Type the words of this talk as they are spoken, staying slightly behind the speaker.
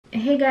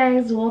Hey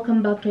guys,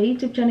 welcome back to our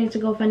YouTube channel. It's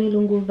your girl Fanny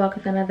Lungu back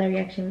with another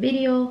reaction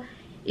video.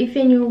 If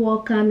you're new,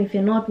 welcome. If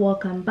you're not,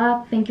 welcome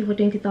back. Thank you for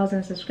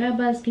 20,000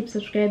 subscribers. Keep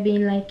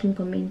subscribing, liking,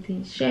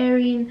 commenting,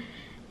 sharing,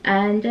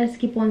 and just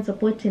keep on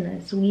supporting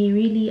us. We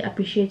really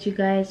appreciate you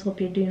guys.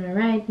 Hope you're doing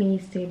alright. May you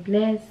stay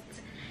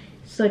blessed.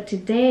 So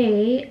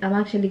today I'm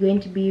actually going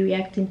to be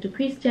reacting to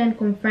Christian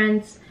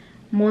confronts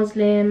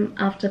Muslim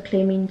after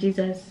claiming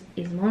Jesus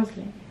is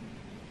Muslim.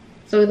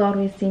 So without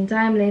wasting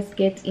time, let's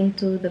get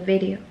into the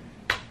video.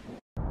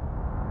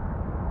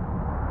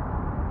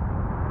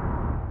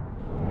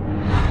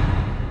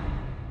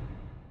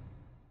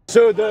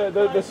 So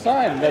the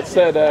sign that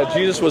said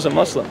Jesus was a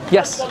Muslim.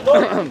 Yes.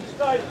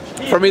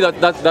 For me,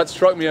 that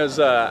struck me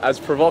as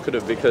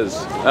provocative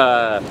because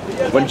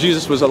when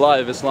Jesus was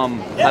alive,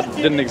 Islam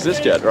didn't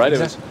exist yet, right?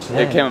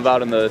 It came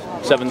about in the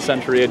 7th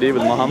century AD with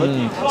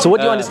Muhammad. So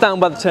what do you understand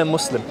about the term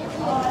Muslim?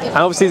 And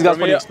obviously these guys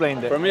probably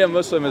explained it. For me, a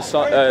Muslim is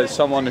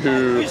someone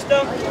who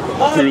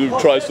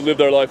tries to live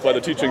their life by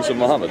the teachings of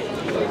Muhammad.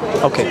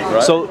 Okay,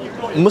 right? So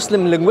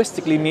Muslim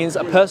linguistically means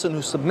a person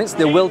who submits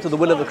their will to the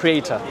will of the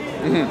Creator.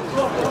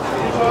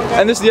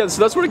 And so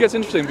that's where it gets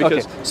interesting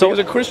because, because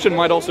a Christian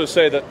might also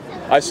say that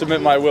I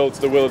submit my will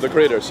to the will of the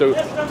Creator. So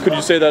could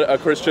you say that a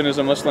Christian is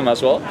a Muslim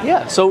as well?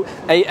 Yeah. So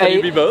can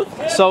you be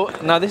both? So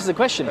now this is a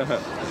question.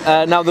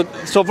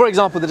 So for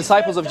example, the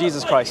disciples of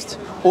Jesus Christ,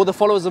 or the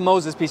followers of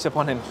Moses, peace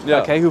upon him,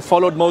 okay, who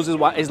followed Moses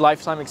his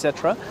lifetime,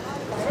 etc.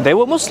 They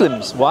were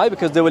Muslims. Why?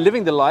 Because they were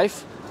living their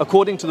life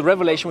according to the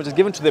revelation which is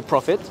given to their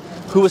prophet,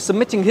 who was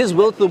submitting his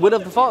will to the will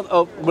of the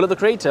Father, will of the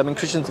Creator. I mean,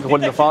 Christians call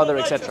him the Father,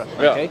 etc.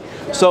 Okay,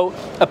 so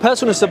a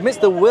person who submits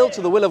the will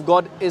to the will of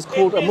God is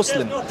called a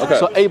Muslim. Okay.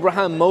 So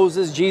Abraham,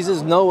 Moses,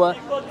 Jesus, Noah,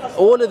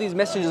 all of these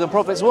messengers and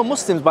prophets were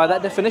Muslims by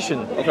that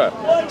definition.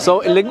 Okay. So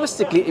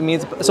linguistically, it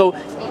means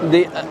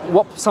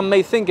what some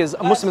may think is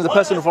a Muslim is a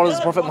person who follows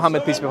the Prophet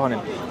Muhammad, peace be upon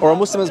him, or a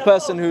Muslim is a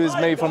person who is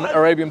maybe from the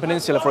Arabian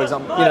Peninsula, for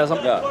example. You know,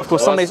 of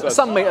course,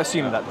 some may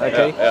assume that.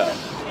 Okay.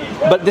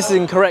 But this is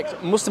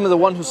incorrect. Muslim is the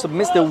one who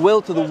submits their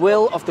will to the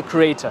will of the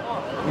Creator.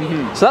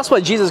 So that's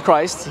why Jesus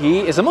Christ,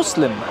 he is a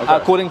Muslim,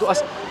 according to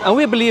us. And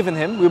we believe in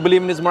him. We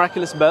believe in his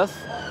miraculous birth.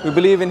 We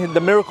believe in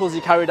the miracles he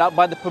carried out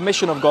by the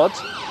permission of God.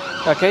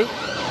 Okay?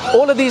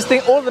 All of these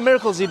things, all the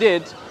miracles he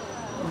did,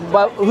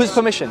 by whose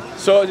permission?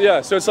 So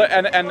yeah, so it's like,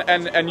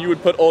 and you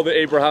would put all the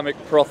Abrahamic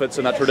prophets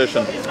in that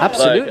tradition.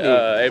 Absolutely.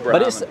 Like,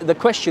 Abraham. But the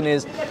question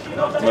is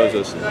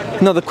Moses.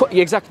 No,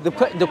 exactly.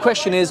 The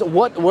question is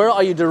where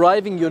are you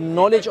deriving your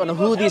knowledge on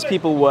who these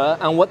people were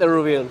and what they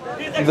revealed?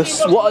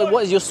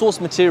 What is your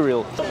source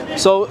material?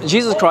 So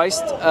Jesus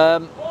Christ,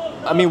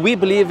 I mean, we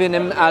believe in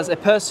him as a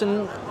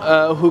person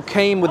who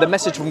came with a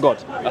message from God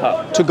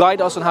to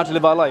guide us on how to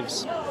live our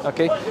lives.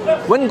 Okay,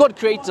 when God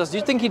created us, do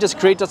you think he just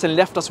created us and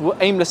left us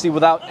aimlessly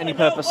without any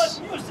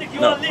purpose?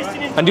 No.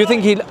 And do you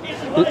think he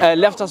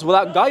left us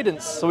without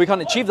guidance so we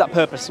can't achieve that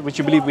purpose which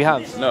you believe we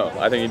have? No,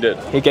 I think he did.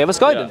 He gave us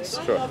guidance.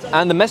 Yeah, sure.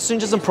 And the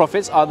messengers and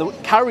prophets are the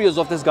carriers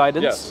of this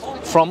guidance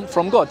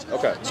from God.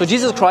 Okay. So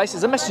Jesus Christ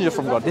is a messenger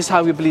from God. This is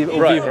how we believe.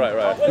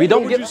 Right. We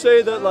don't would you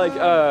say that like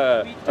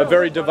a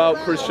very devout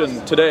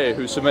Christian today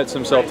who submits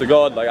himself to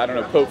God, like I don't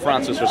know, Pope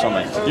Francis or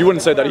something, you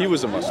wouldn't say that he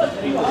was a Muslim?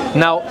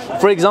 Now,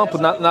 for example,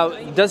 now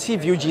does he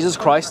view Jesus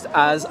Christ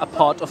as a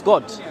part of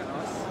God?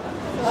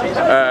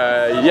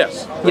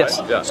 Yes. Yes.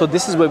 Right, yeah. So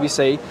this is where we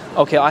say,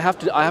 okay, I have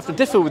to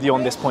differ with you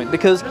on this point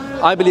because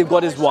I believe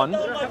God is one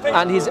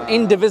and he's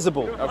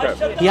indivisible.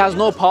 Okay. He has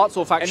no parts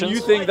or factions. And you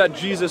think that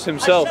Jesus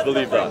himself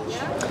believed that?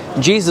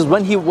 Jesus,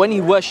 when he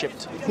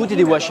worshipped, who did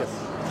he worship?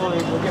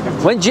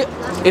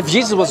 If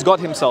Jesus was God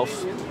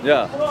himself,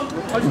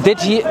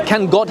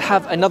 can God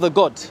have another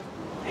God?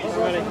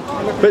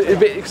 But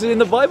because in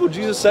the Bible,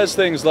 Jesus says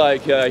things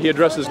like he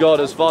addresses God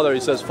as Father. He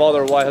says,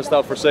 "Father, why hast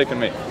thou forsaken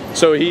me?"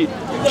 So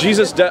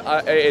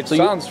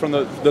sounds from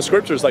the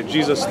scriptures like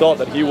Jesus thought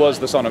that he was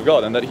the Son of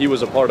God and that he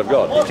was a part of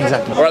God.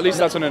 Exactly. Or at least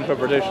that's an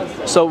interpretation.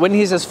 So when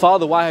he says,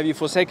 "Father, why have you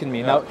forsaken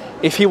me?" Now,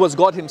 if he was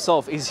God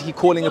himself, is he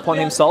calling upon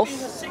himself?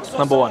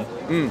 Number one.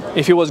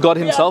 If he was God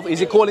himself, is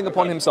he calling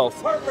upon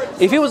himself?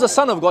 If he was the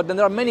Son of God, then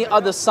there are many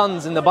other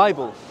sons in the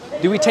Bible.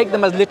 Do we take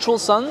them as literal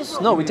sons?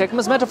 No, we take them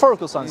as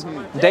metaphorical sons.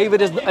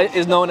 David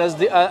is known as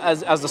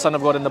the Son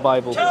of God in the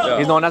Bible.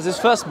 He's known as his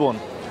firstborn.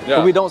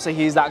 But we don't say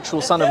he's the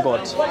actual Son of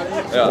God.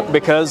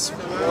 Because,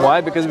 why?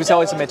 Because we say,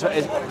 oh, it's a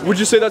metaphor. Would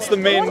you say that's the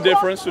main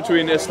difference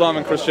between Islam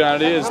and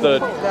Christianity, is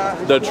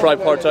the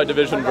tripartite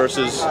division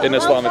versus in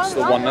Islam it's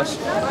the oneness?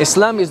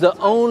 Islam is the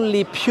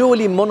only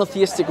purely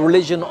monotheistic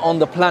religion on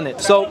the planet.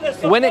 So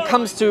when it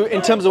comes to,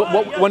 in terms of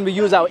when we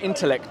use our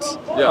intellect,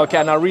 okay,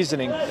 and our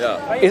reasoning,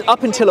 it's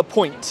up until a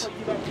point.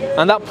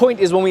 And that point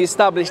is when we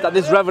establish that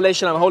this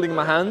revelation I'm holding in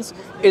my hands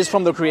is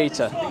from the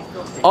Creator.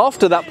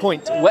 After that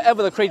point,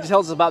 whatever the Creator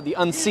tells us about the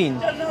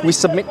unseen, we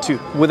submit to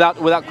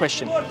without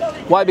question.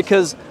 Why?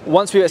 Because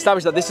once we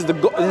establish that this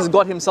is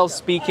God Himself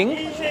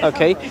speaking,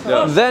 okay,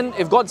 then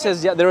if God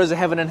says, yeah, there is a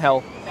heaven and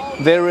hell,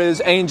 there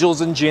is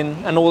angels and jinn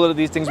and all of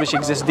these things which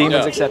exist,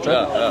 demons,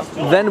 etc.,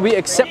 then we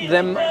accept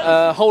them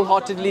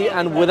wholeheartedly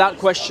and without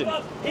question.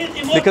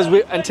 Because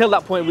until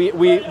that point,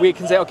 we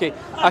can say, okay,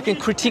 I can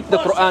critique the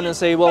Quran and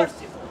say, well,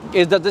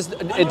 does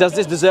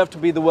this deserve to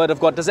be the word of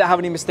God? Does it have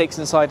any mistakes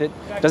inside it?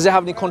 Does it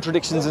have any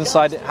contradictions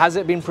inside it? Has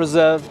it been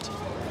preserved?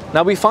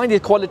 Now we find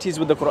equalities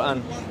with the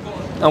Quran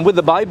and with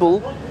the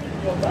Bible,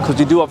 because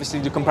we do obviously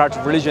do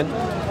comparative religion.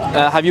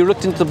 Have you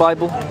looked into the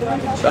Bible?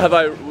 Have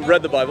I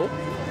read the Bible?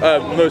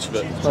 Most of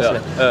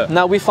it.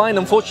 Now we find,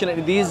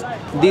 unfortunately,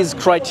 these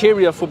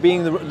criteria for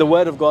being the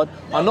word of God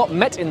are not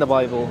met in the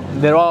Bible.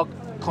 There are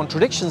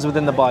contradictions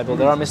within the Bible.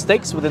 There are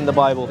mistakes within the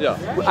Bible.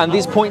 And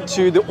these point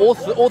to the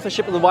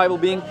authorship of the Bible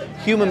being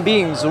human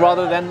beings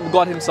rather than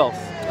God himself.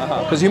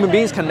 Because human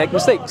beings can make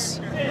mistakes.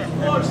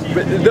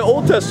 But the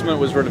Old Testament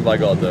was written by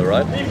God though,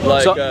 right?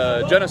 Like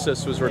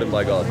Genesis was written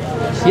by God.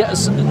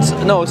 Yes.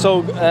 No,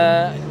 so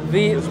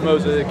It was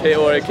Moses,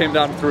 or it came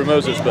down through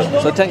Moses,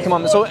 but so Ten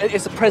Commandments. So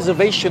it's the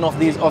preservation of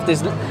these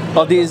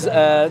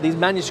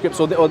manuscripts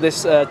or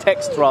this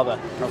text rather.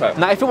 Okay.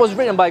 Now, if it was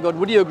written by God,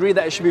 would you agree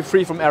that it should be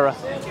free from error?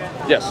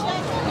 Yes.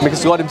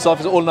 Because God himself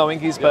is all-knowing,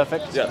 he's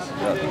perfect. Yes.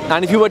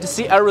 And if you were to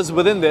see errors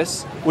within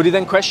this, would you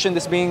then question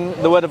this being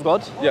the word of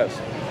God? Yes.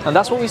 And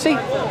that's what we see.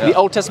 The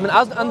Old Testament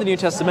and the New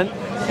Testament,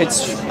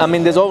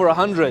 there's over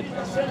 100.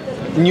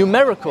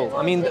 Numerical,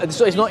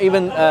 it's not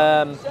even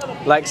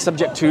like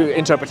subject to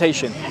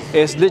interpretation.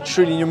 It's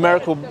literally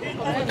numerical,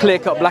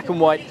 clear-cut, black and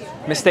white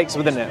mistakes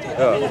within it.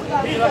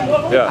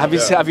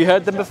 Have you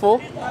heard them before?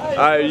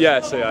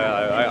 Yes,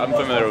 I'm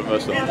familiar with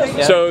most of them.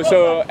 Yeah.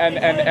 So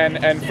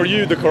and for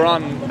you, the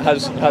Quran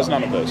has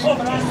none of those.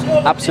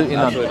 Absolutely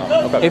none.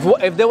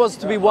 Okay. If there was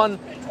to be one,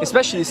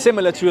 especially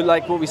similar to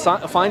like what we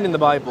find in the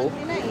Bible,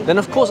 then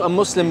of course a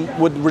Muslim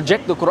would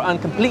reject the Quran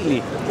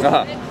completely.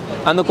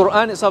 And the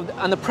Quran itself,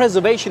 and the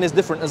preservation is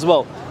different as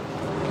well.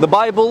 The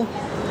Bible,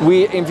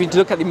 if you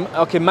look at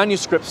the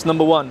manuscripts,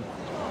 number one,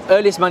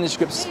 earliest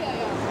manuscripts,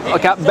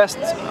 at best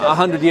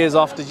 100 years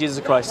after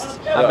Jesus Christ,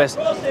 at best,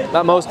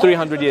 at most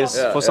 300 years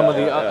for some of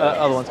the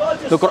other ones.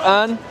 The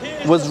Quran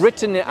was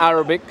written in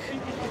Arabic,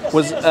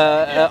 was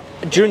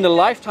during the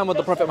lifetime of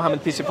the Prophet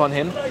Muhammad, peace upon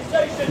him.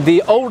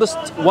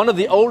 One of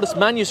the oldest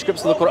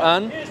manuscripts of the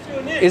Quran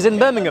is in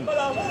Birmingham,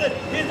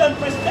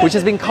 which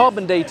has been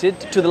carbon dated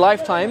to the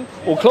lifetime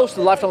or close to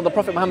the lifetime of the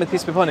Prophet Muhammad,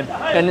 peace be upon him,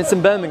 and it's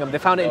in Birmingham. They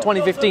found it in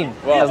 2015,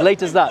 as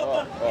late as that.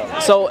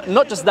 So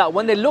not just that,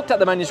 when they looked at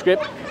the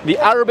manuscript, the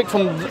Arabic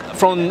from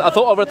I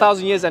thought over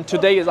 1,000 years and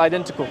today is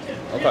identical.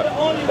 Okay.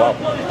 Wow.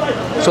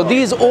 So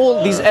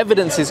all these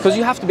evidences, because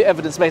you have to be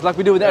evidence-based, like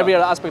we do with every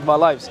other aspect of our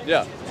lives.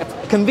 Yeah.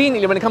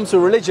 Conveniently, when it comes to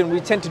religion, we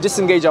tend to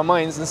disengage our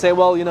minds and say,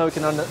 well, we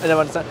can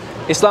never understand.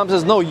 Islam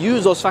says, no,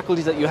 use those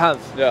faculties that you have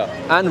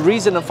and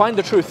reason and find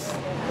the truth.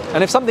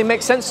 And if something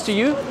makes sense to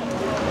you,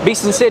 be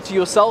sincere to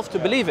yourself to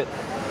believe it.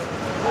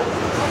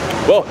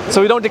 Well,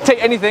 so we don't dictate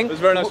anything. It's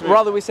very nice.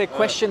 Rather, we say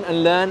question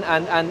and learn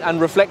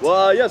and reflect.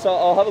 Well, yes,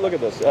 I'll have a look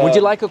at this. Would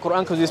you like a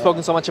Quran because we've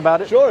spoken so much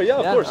about it? Sure. Yeah,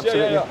 of course.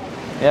 Absolutely.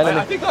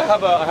 I think I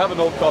have an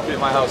old copy in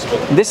my house.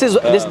 But, this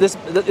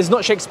is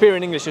not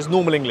Shakespearean English. It's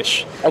normal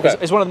English. Okay.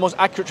 It's one of the most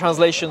accurate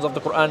translations of the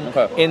Quran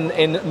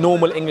in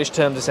normal English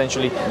terms,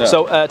 essentially. Yeah.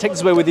 So take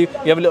this away with you.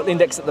 You have a little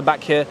index at the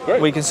back here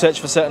where you can search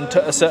for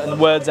certain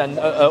words and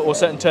or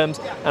certain terms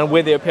and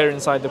where they appear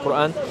inside the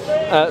Quran.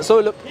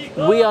 So look,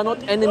 we are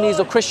not enemies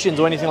of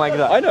Christians or anything like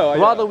that. I know.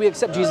 Rather, we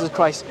accept Jesus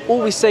Christ.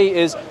 All we say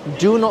is,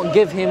 do not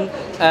give him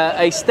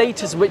a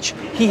status which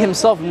he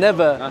himself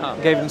never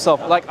gave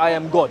himself, like I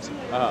am God.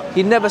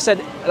 He never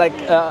said, like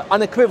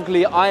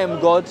unequivocally, I am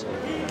God,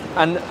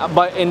 and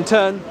in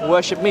turn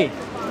worship me.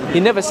 He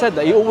never said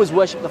that. He always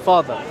worshipped the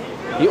Father.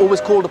 He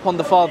always called upon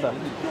the Father.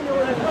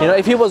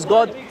 If he was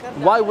God,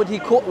 why would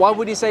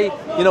he say,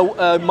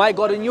 my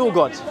God and your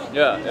God?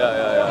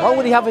 Yeah. Why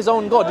would he have his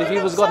own God if he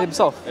was God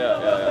himself?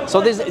 So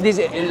there's these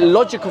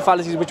logical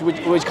fallacies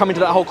which come into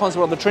that whole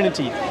concept of the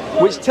Trinity,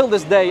 which till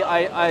this day,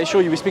 I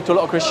assure you, we speak to a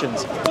lot of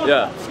Christians.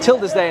 Yeah. Till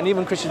this day, and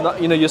even Christians,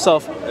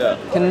 yourself,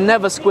 can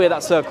never square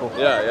that circle.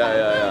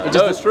 Yeah.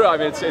 It's true.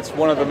 It's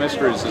one of the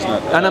mysteries, isn't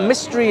it? And a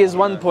mystery is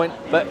one point,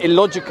 but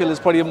illogical is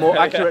probably a more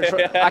accurate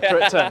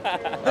term.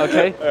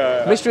 Okay.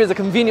 Mystery is a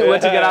convenient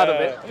word to get out of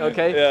it.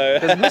 Okay.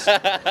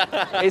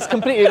 It's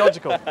completely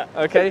illogical.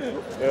 Okay.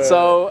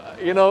 So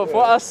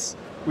for us,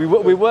 we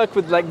work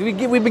with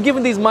we've been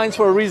given these minds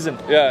for a reason.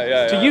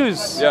 To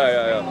use.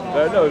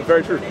 No, it's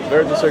very true.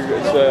 Very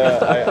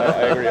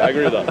I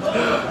agree with that.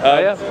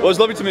 Well, it's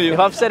lovely to meet you. If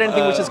I've said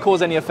anything which has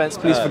caused any offence,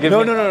 please forgive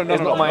me. No.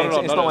 It's not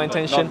my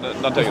intention.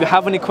 If you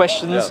have any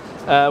questions,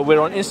 we're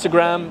on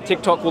Instagram,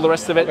 TikTok, all the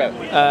rest of it.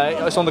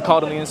 It's on the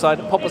card on the inside.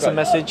 Pop us a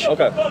message.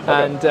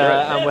 And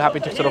we're happy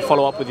to sort of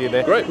follow up with you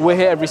there. Great. We're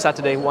here every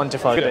Saturday, 1 to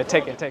 5. Good.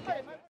 Take it.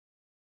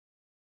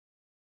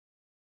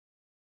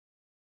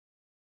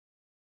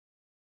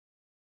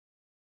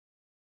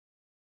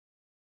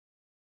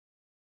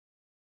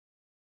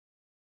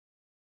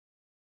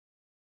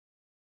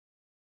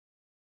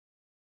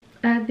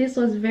 This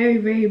was very,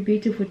 very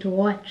beautiful to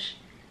watch.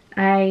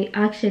 I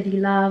actually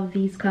love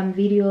these cam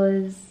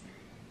videos.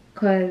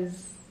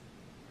 because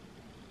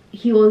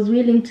he was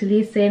willing to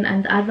listen,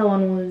 and the other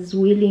one was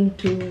willing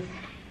to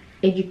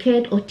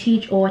educate or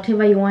teach or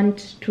whatever you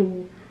want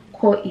to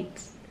call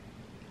it,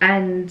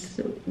 and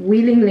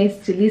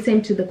willingness to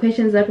listen to the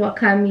questions that were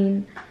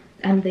coming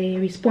and the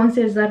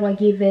responses that were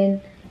given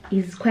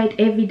is quite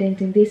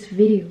evident in this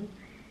video.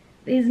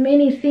 There's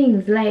many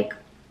things, like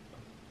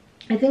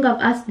I think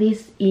I've asked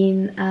this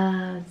in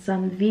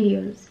some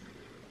videos.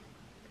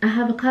 I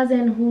have a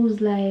cousin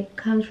who's like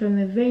comes from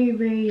a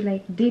very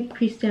like deep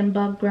Christian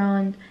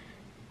background.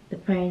 The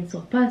parents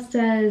were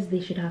pastors.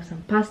 They should have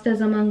some pastors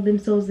among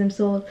themselves.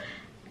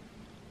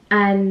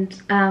 And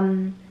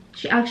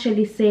she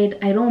actually said,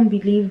 I don't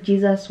believe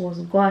Jesus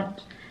was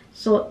God.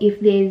 So if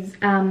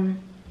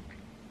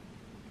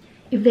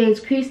there's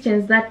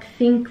Christians that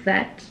think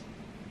that,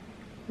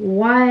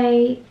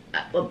 why,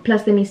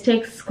 plus the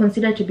mistakes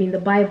considered to be in the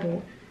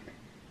Bible,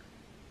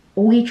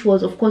 which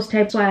was of course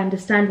typed, so I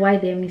understand why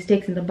there are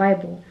mistakes in the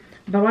Bible.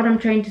 But what I'm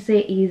trying to say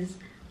is,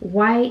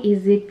 why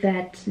is it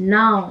that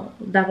now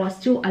that we're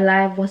still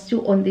alive, we're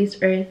still on this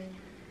earth,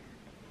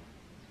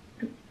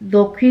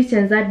 the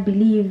Christians that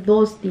believe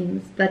those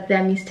things, that they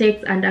are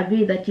mistakes and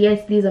agree that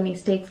yes, these are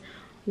mistakes,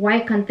 why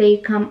can't they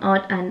come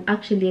out and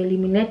actually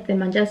eliminate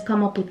them and just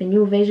come up with a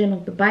new version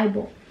of the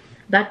Bible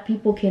that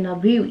people can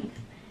agree with,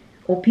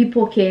 or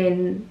people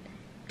can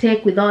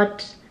take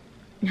without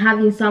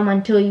having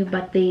someone tell you,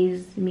 but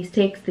there's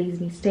mistakes.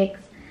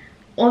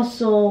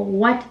 Also,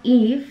 what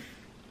if,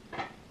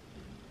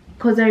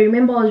 because I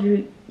remember I was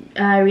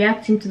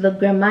reacting to the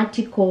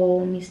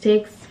grammatical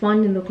mistakes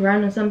found in the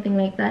Quran or something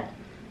like that.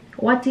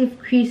 What if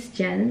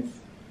Christians,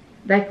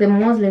 like the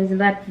Muslims in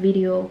that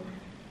video,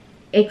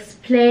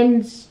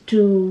 explained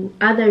to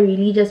other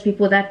religious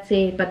people that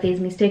say, but there's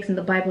mistakes in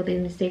the Bible,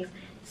 there's mistakes,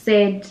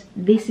 said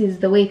this is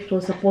the way it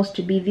was supposed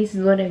to be, this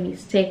is not a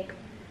mistake,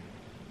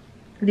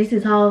 this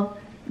is how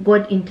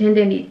God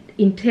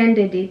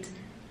intended it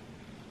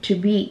to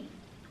be?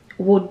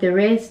 Would the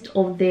rest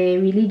of the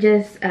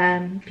religious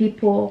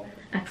people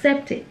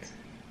accept it?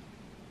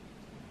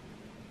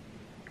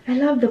 I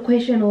love the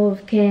question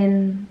of,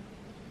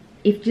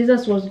 if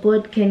Jesus was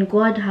God, can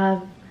God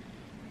have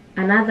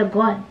another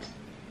God?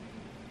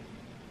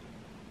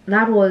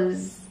 That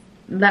was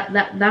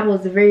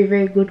a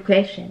very good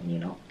question, you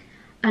know.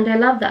 And I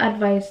love the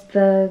advice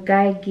the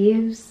guy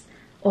gives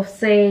of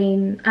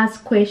saying,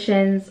 ask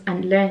questions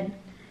and learn.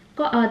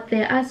 Go out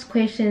there, ask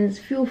questions,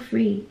 feel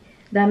free.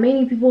 There are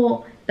many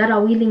people that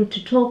are willing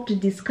to talk, to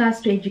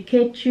discuss, to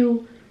educate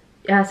you.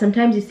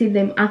 Sometimes you see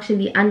them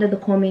actually under the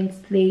comments,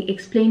 they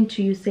explain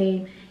to you,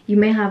 saying you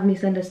may have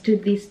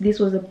misunderstood this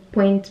was a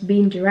point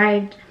being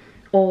derived,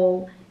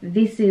 or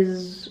this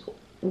is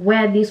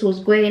where this was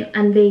going,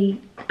 and they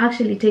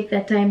actually take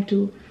their time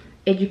to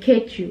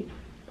educate you.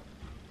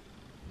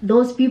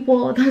 Those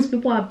people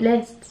are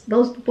blessed.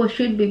 Those people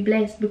should be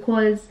blessed,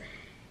 because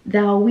they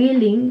are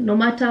willing, no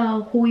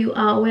matter who you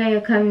are, where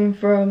you're coming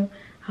from,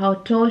 how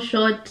tall,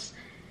 short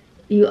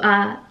you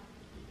are,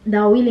 they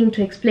are willing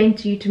to explain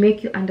to you, to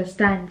make you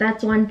understand.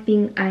 That's one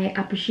thing I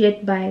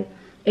appreciate by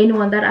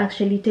anyone that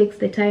actually takes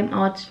the time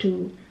out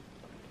to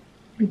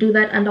do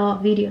that under our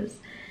videos.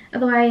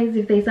 Otherwise,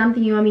 if there's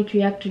something you want me to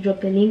react to,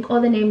 drop the link or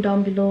the name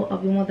down below. I'll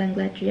be more than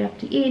glad to react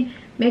to it.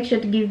 Make sure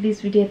to give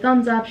this video a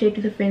thumbs up, share it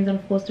with your friends, and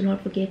of course do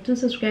not forget to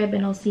subscribe,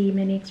 and I'll see you in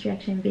my next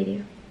reaction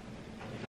video.